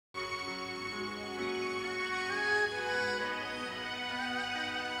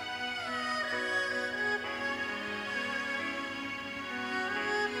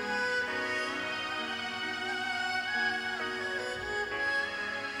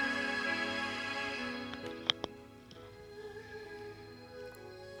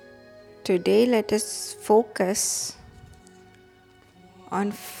Today, let us focus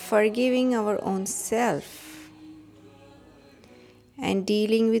on forgiving our own self and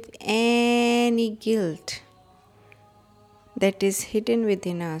dealing with any guilt that is hidden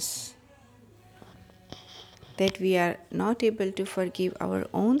within us, that we are not able to forgive our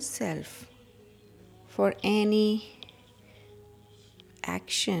own self for any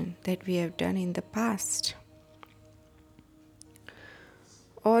action that we have done in the past.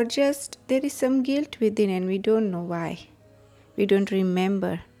 Or just there is some guilt within and we don't know why. We don't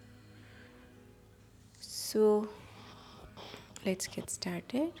remember. So let's get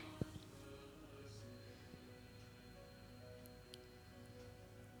started.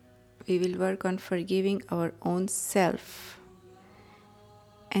 We will work on forgiving our own self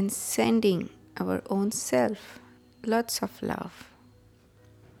and sending our own self lots of love.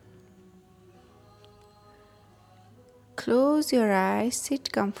 Close your eyes,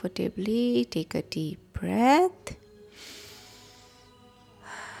 sit comfortably, take a deep breath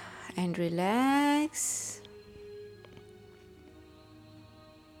and relax.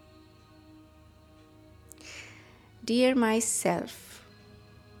 Dear myself,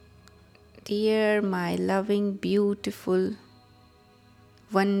 dear my loving, beautiful,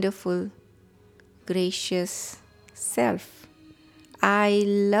 wonderful, gracious self, I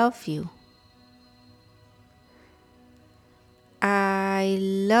love you. I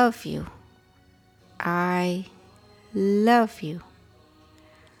love you. I love you.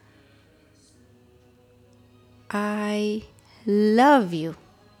 I love you.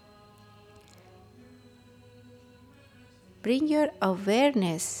 Bring your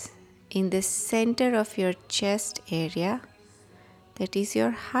awareness in the center of your chest area, that is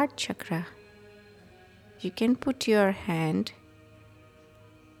your heart chakra. You can put your hand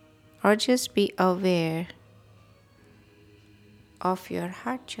or just be aware of your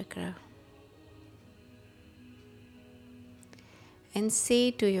heart chakra and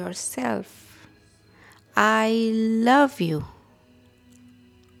say to yourself, I love you.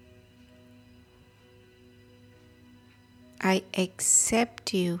 I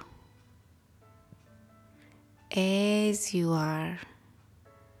accept you as you are.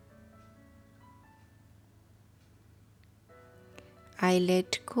 I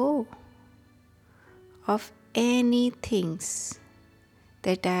let go of any things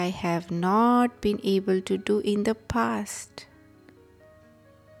that I have not been able to do in the past.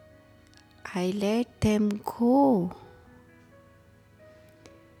 I let them go.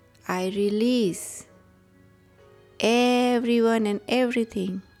 I release everyone and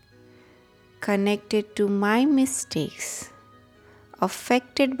everything connected to my mistakes,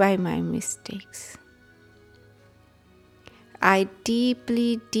 affected by my mistakes. I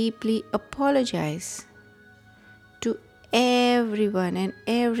deeply, deeply apologize to everyone and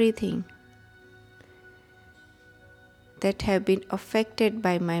everything that have been affected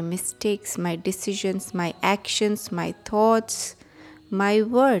by my mistakes, my decisions, my actions, my thoughts, my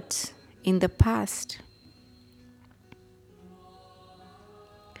words in the past.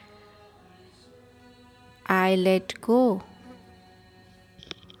 I let go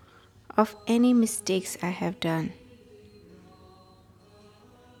of any mistakes I have done.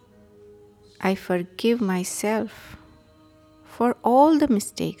 I forgive myself for all the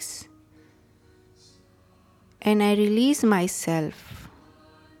mistakes and I release myself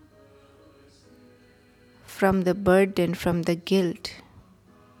from the burden, from the guilt.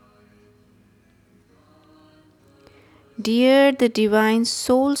 Dear the divine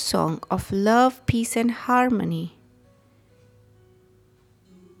soul song of love, peace and harmony,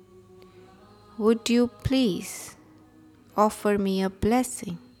 would you please offer me a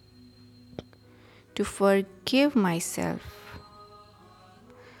blessing to forgive myself,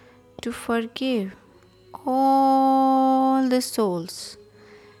 to forgive all the souls,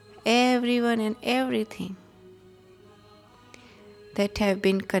 everyone and everything that have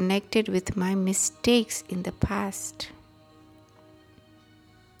been connected with my mistakes in the past.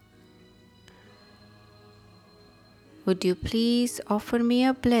 Would you please offer me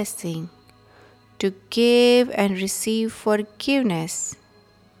a blessing to give and receive forgiveness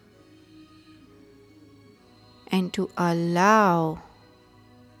and to allow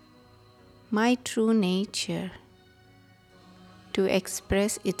my true nature to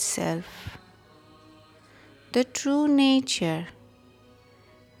express itself, the true nature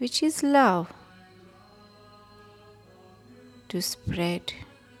which is love, to spread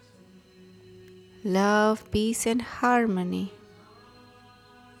love, peace and harmony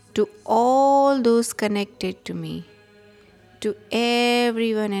to all those connected to me, to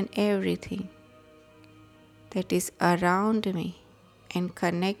everyone and everything that is around me and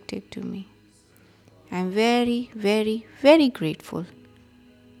connected to me. I'm very, very, very grateful.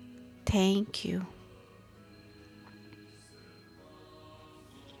 Thank you.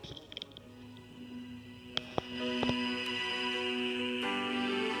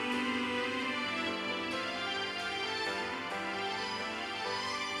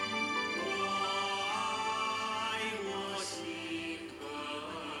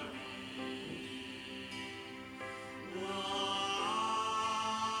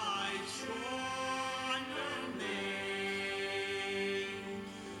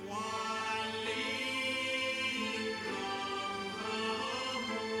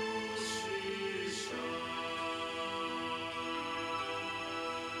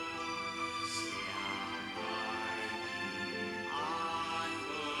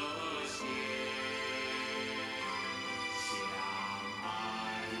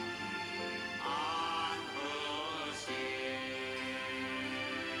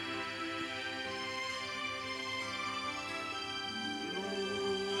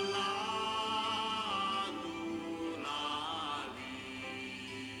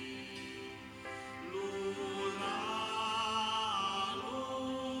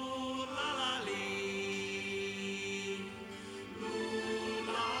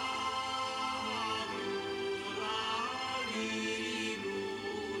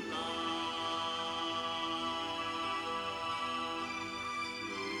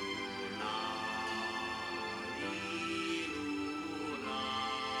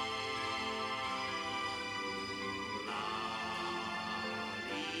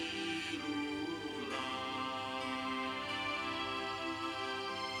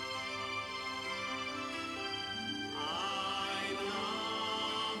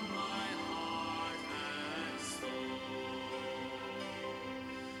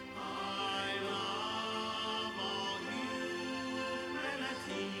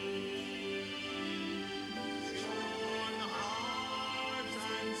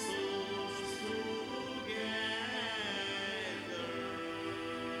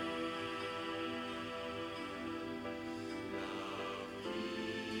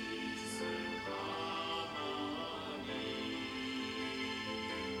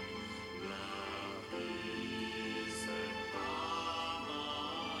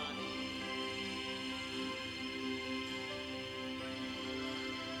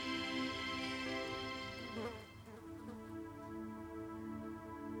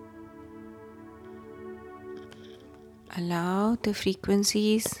 Allow the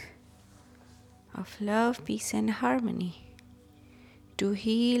frequencies of love, peace, and harmony to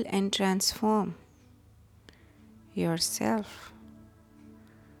heal and transform yourself,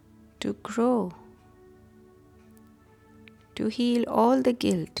 to grow, to heal all the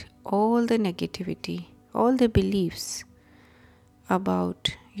guilt, all the negativity, all the beliefs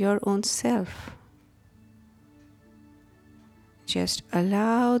about your own self. Just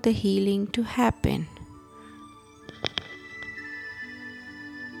allow the healing to happen.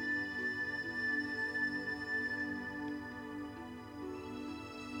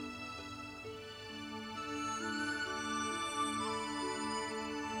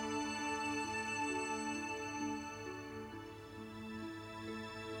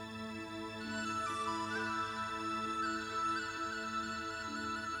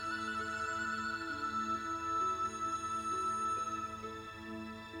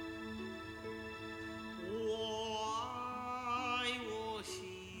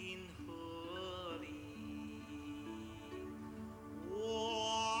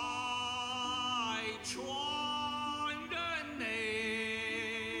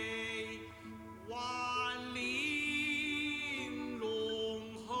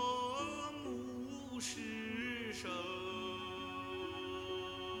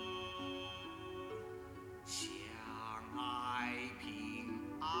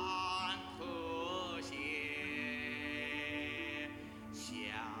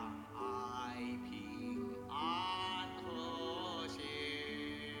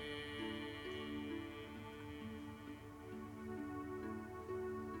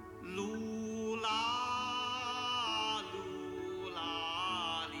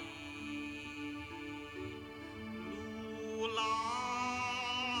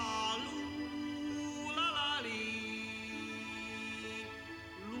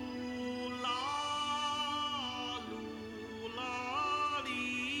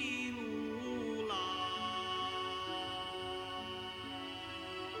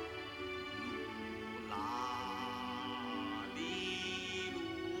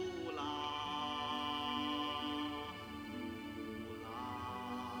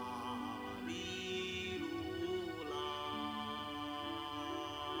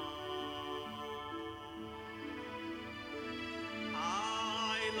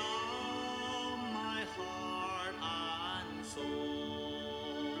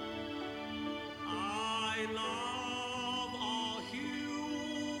 love all humanity.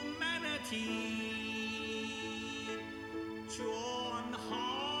 Join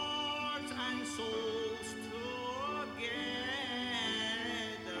hearts and souls together.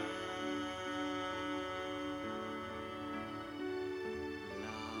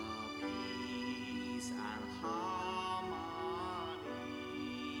 Love, peace, and harmony.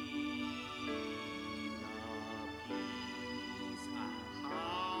 Love, peace, and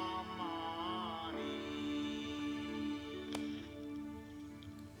harmony.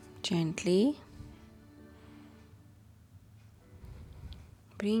 Gently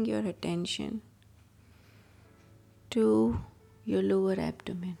bring your attention to your lower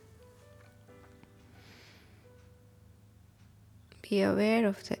abdomen. Be aware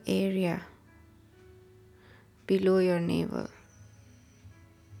of the area below your navel.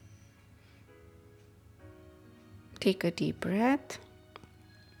 Take a deep breath.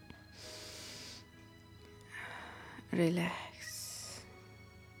 Relax.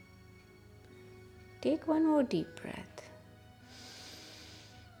 Take one more deep breath.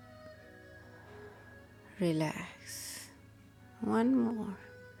 Relax. One more.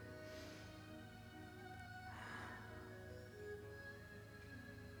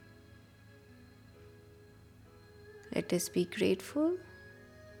 Let us be grateful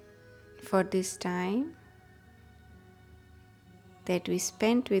for this time that we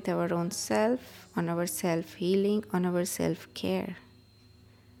spent with our own self, on our self-healing, on our self-care.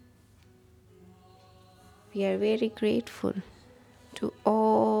 We are very grateful to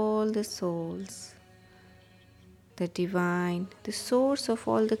all the souls, the divine, the source of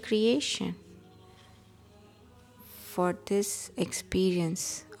all the creation, for this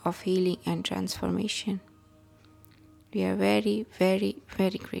experience of healing and transformation. We are very, very,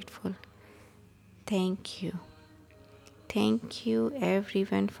 very grateful. Thank you. Thank you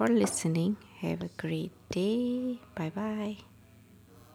everyone for listening. Have a great day. Bye bye.